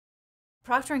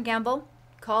Procter and Gamble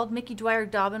called Mickey Dwyer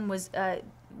Dobbin was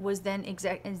then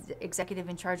executive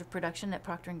in charge of production at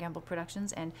Procter and Gamble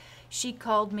Productions, and she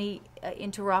called me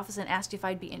into her office and asked if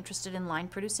I'd be interested in line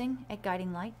producing at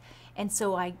Guiding Light, and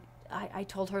so I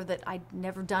told her that I'd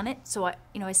never done it, so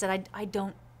I said I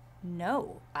don't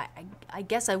know. I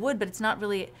guess I would, but it's not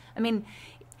really. I mean,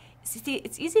 see,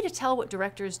 it's easy to tell what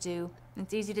directors do.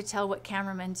 It's easy to tell what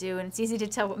cameramen do, and it's easy to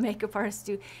tell what makeup artists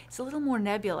do. It's a little more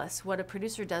nebulous what a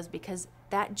producer does because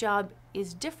that job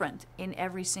is different in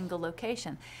every single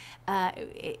location.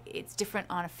 It's different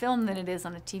on a film than it is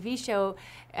on a TV show,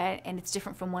 and it's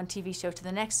different from one TV show to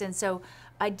the next. And so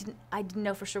I didn't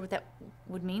know for sure what that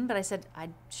would mean, but I said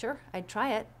I'd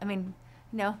try it. I mean,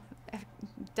 I've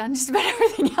done just about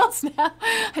everything else now.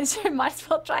 I said might as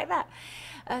well try that.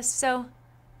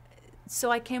 So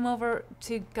I came over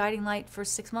to Guiding Light for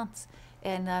 6 months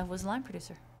and was a line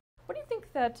producer. What do you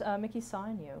think that Mickey saw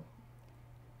in you?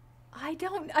 I'm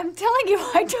telling you,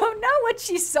 I don't know what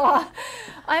she saw.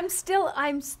 I'm still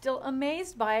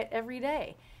amazed by it every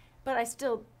day. But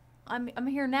I'm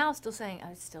here now still saying,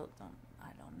 I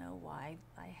don't know why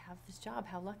I have this job.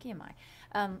 How lucky am I?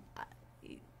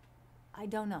 I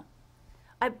don't know.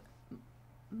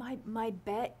 My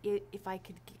bet, if I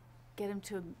could get him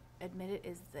to admit it,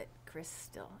 is that Chris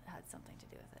still had something to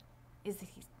do with it. Is that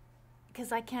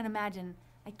because I can't imagine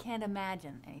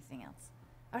anything else.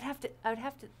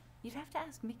 You'd have to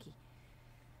ask Mickey.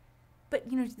 But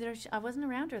I wasn't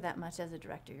around her that much as a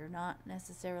director. You're not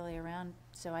necessarily around,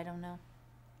 so I don't know.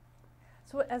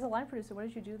 So as a line producer, what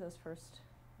did you do those first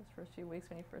few weeks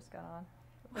when you first got on?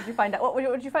 What did you find out? What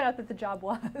did you find out that the job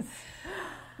was?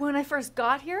 When I first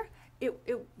got here, it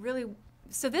really.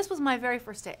 So this was my very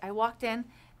first day. I walked in,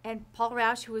 and Paul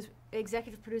Rausch, who was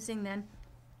executive producing then,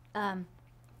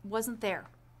 wasn't there.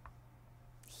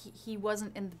 He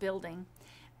wasn't in the building,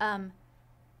 and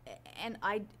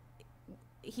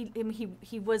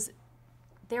he was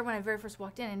there when I very first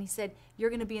walked in, and he said, "You're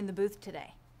going to be in the booth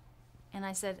today," and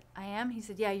I said, "I am." He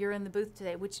said, "Yeah, you're in the booth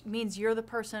today," which means you're the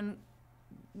person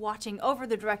watching over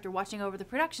the director, watching over the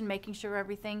production, making sure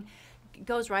everything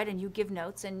goes right, and you give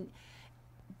notes.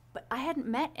 But I hadn't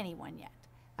met anyone yet.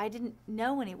 I didn't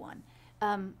know anyone.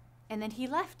 And then he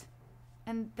left.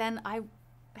 And then I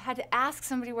had to ask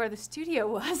somebody where the studio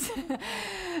was.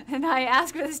 And I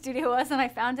asked where the studio was, and I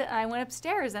found it, and I went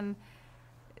upstairs and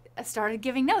I started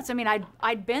giving notes. I mean,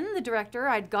 I'd been the director.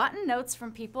 I'd gotten notes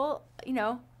from people,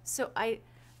 so I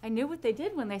knew what they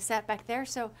did when they sat back there.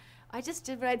 So I just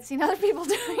did what I'd seen other people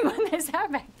doing when they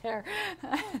sat back there.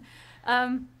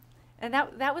 And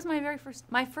that was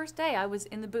my first day. I was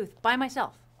in the booth by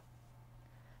myself.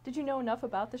 Did you know enough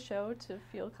about the show to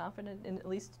feel confident in at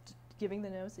least giving the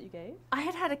notes that you gave?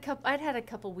 I'd had a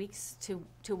couple weeks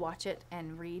to watch it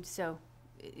and read, so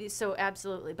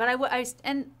absolutely. But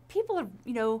and people are,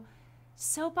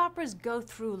 soap operas go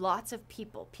through lots of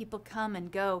people. People come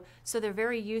and go, so they're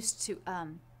very used to.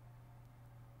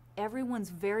 Everyone's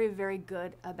very, very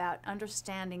good about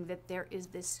understanding that there is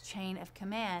this chain of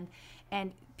command,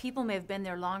 and people may have been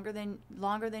there longer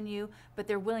than you, but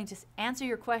they're willing to answer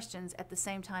your questions at the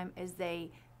same time as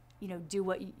they, do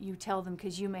what you tell them,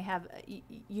 because you may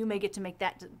get to make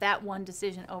that one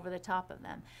decision over the top of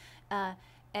them,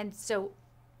 and so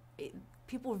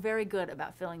people were very good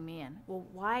about filling me in. Well,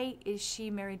 why is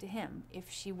she married to him if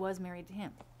she was married to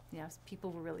him?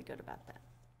 People were really good about that.